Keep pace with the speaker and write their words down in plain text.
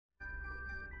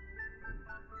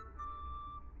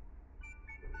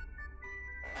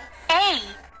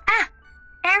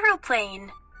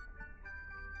airplane.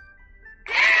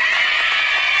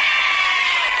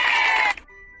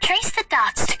 Trace the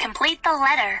dots to complete the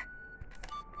letter.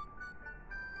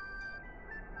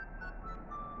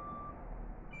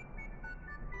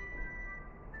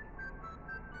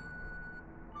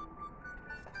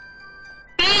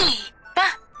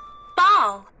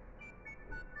 Ball.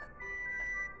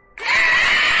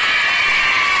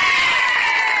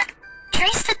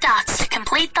 Trace the dots to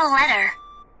complete the letter.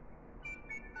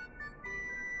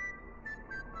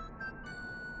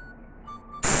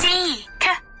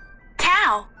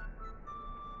 Cow.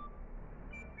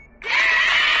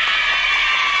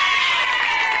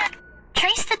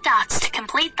 Trace the dots to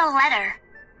complete the letter.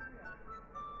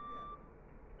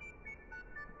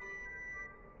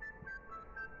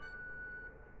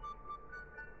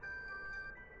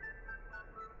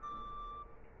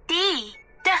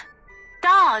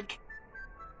 Dog.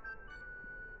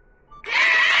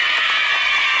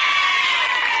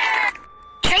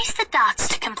 Trace the dots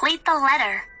to complete the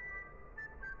letter.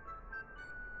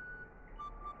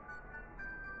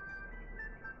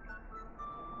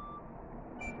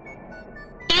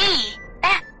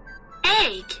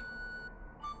 Egg.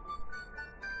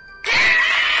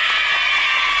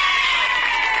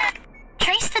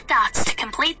 Trace the dots to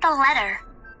complete the letter.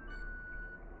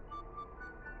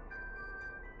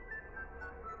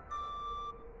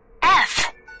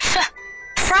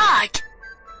 Frog.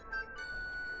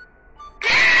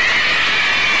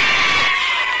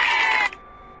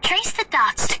 Trace the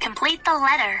dots to complete the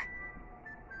letter.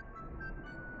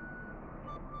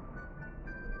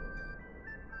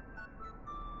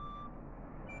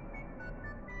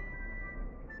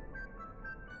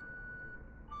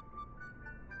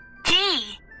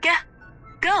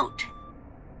 Goat.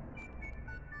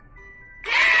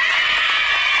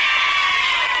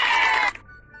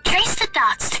 Trace the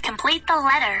dots to complete the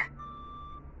letter.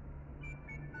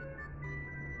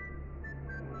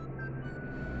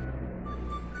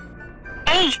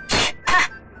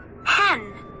 Hen.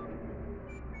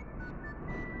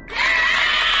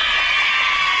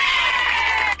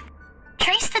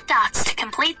 Trace the dots to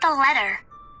complete the letter.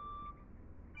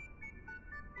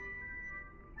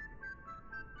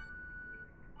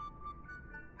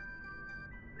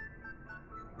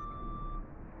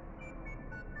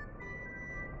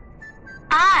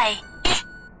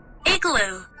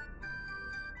 Igloo.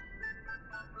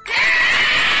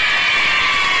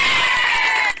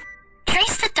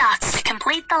 Trace the dots to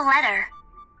complete the letter.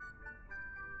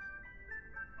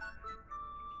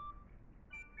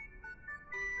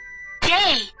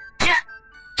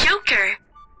 Joker.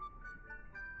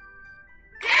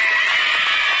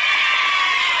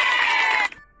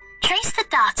 Trace the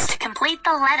dots to complete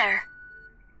the letter.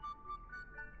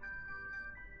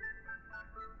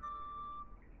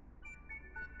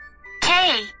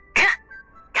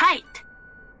 Kite.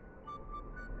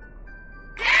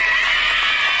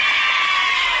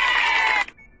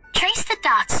 Trace the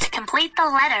dots to complete the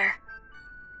letter.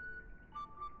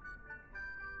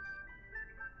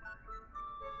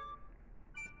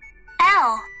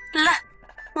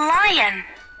 Lion.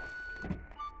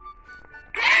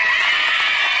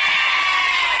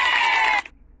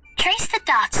 Trace the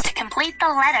dots to complete the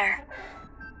letter.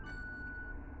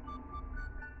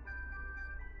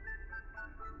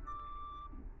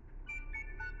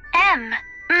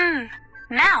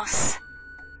 Mouse.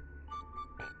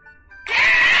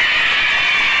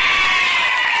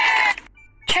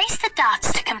 Trace the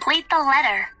dots to complete the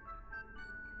letter.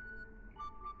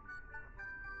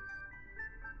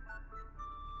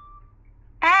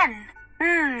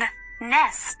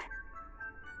 Nest.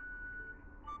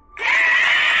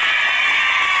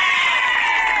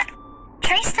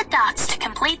 Trace the dots to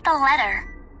complete the letter.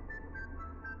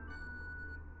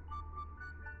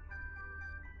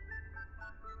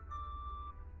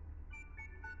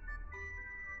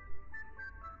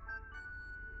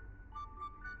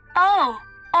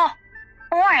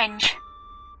 Orange.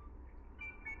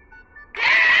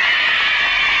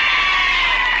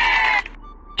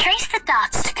 Trace the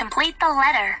dots to complete the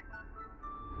letter.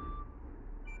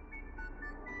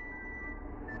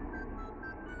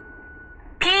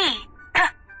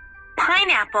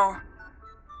 Pineapple.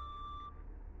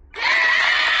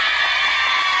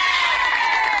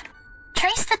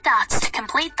 Trace the dots to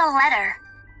complete the letter.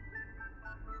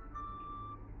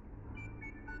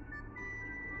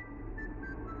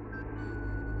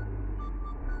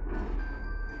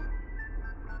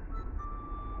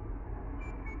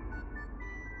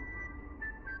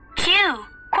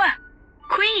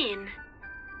 Queen.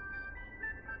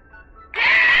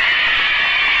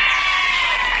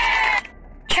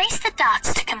 Trace the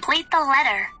dots to complete the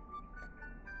letter.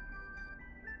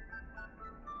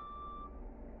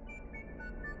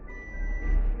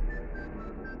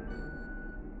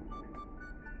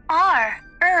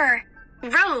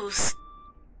 Rose.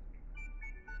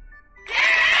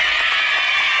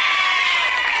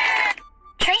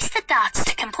 Trace the dots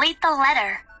to complete the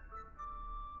letter.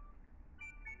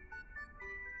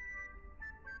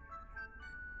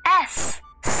 S.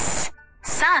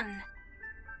 Sun.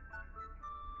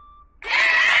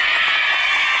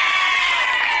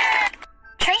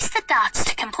 Trace the dots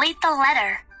to complete the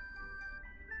letter.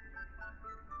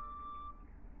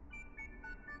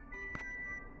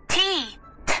 T.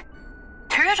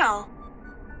 Turtle.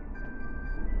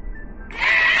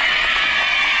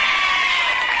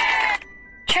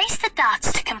 Trace the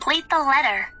dots to complete the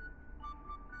letter.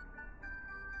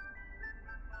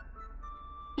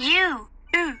 U.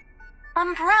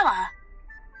 Umbrella.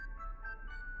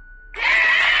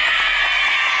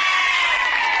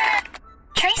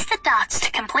 Trace the dots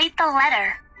to complete the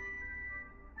letter.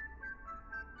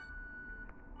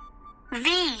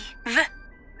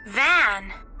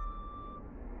 Van.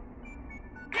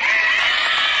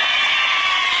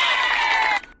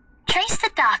 Trace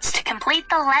the dots to complete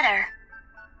the letter.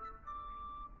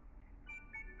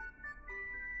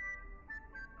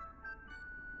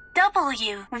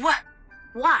 W.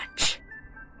 Watch.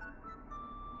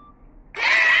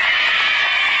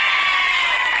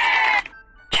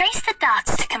 Trace the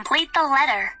dots to complete the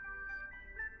letter.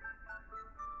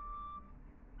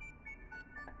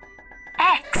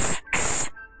 X.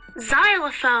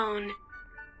 Xylophone.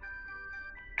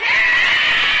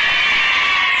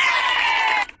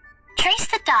 Trace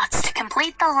the dots to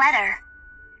complete the letter.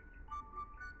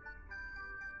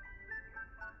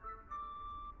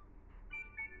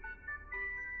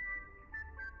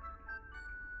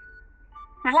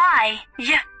 Y.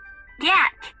 Yet.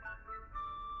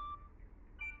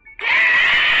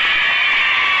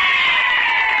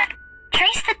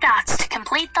 Trace the dots to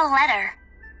complete the letter.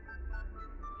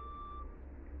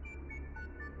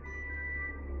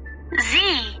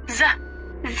 Z.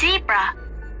 Zebra.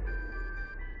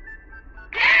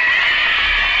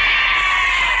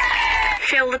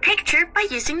 Fill the picture by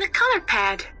using the color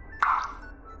pad.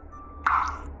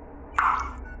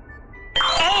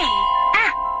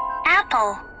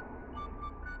 Apple.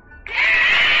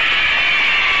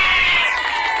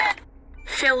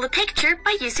 Fill the picture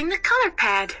by using the color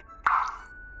pad.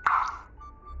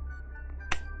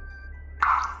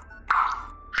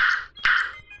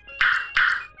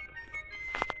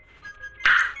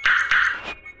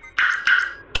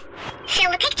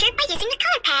 Fill the picture by using the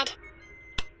color pad.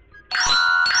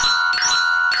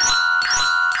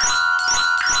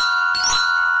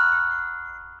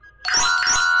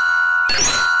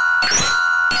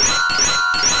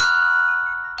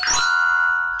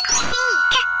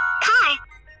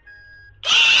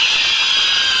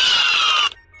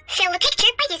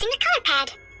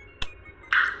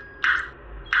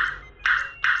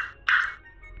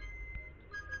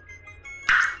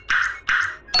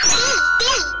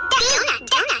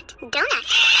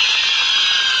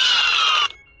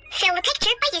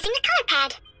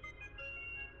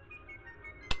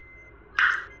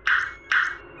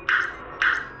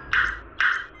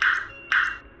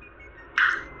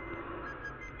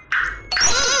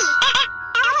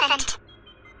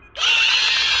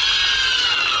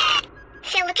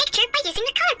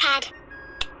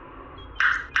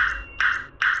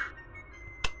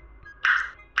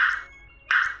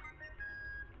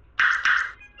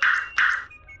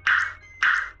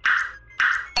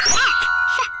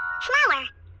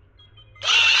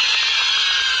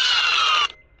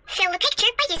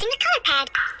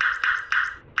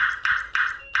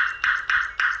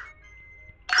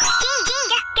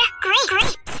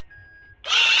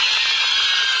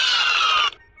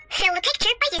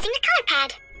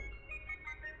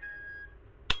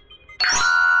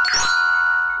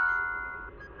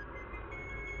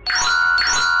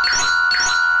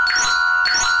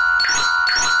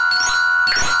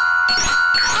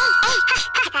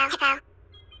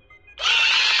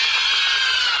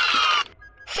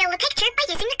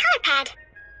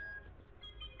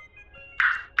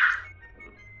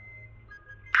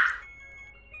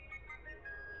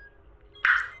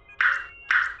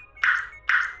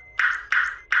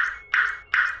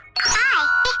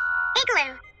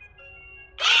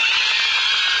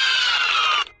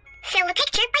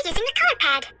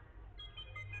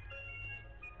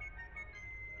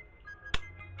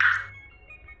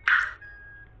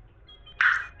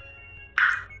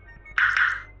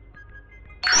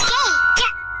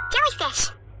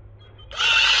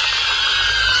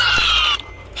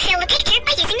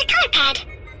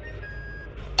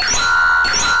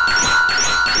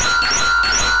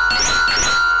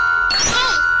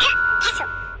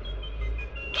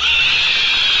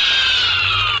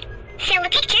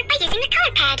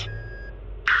 pad.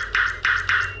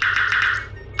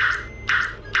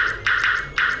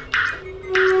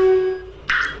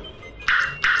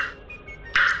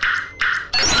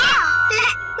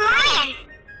 Lion.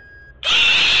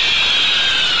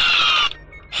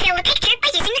 Fill the picture by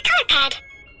using the color pad.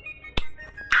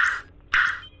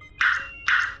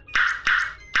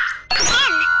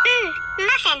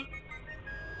 Muffin.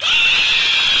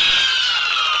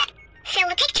 Fill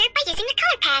the picture by using the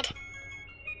color pad.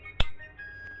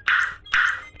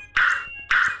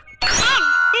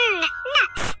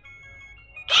 Nuts.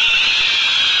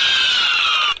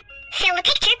 Fill the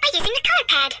picture by using the color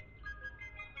pad.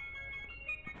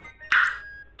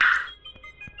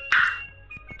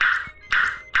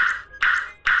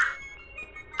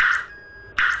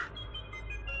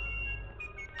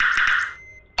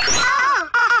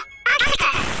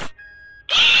 Octopus.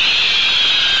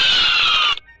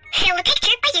 Fill the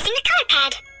picture by using the color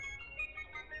pad.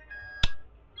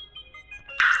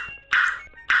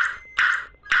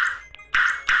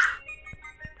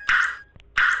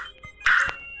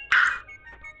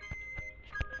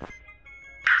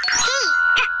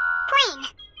 Plane.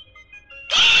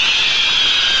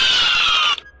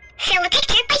 Fill the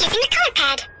picture by using the color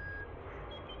pad.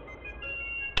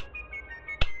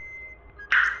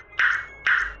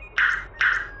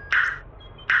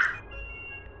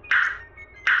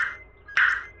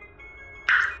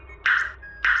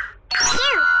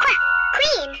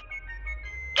 Queen.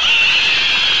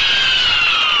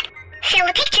 Fill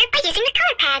the picture by using the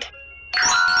color pad.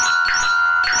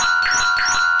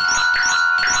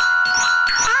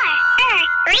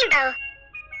 Rainbow.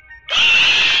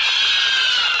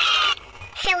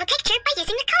 Fill the picture by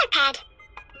using the color pad.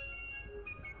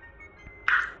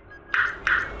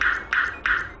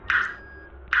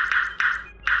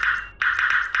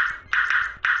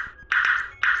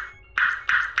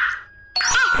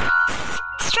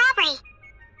 Strawberry.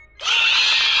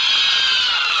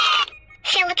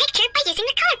 Fill the picture by using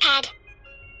the color pad.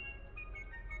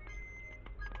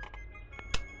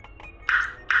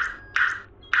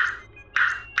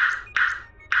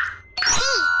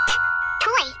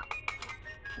 Toy.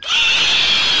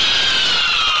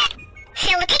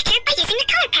 Fill the picture by using the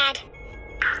color pad.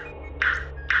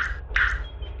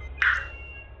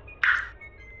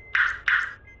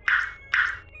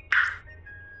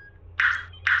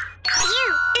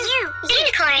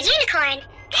 Unicorn.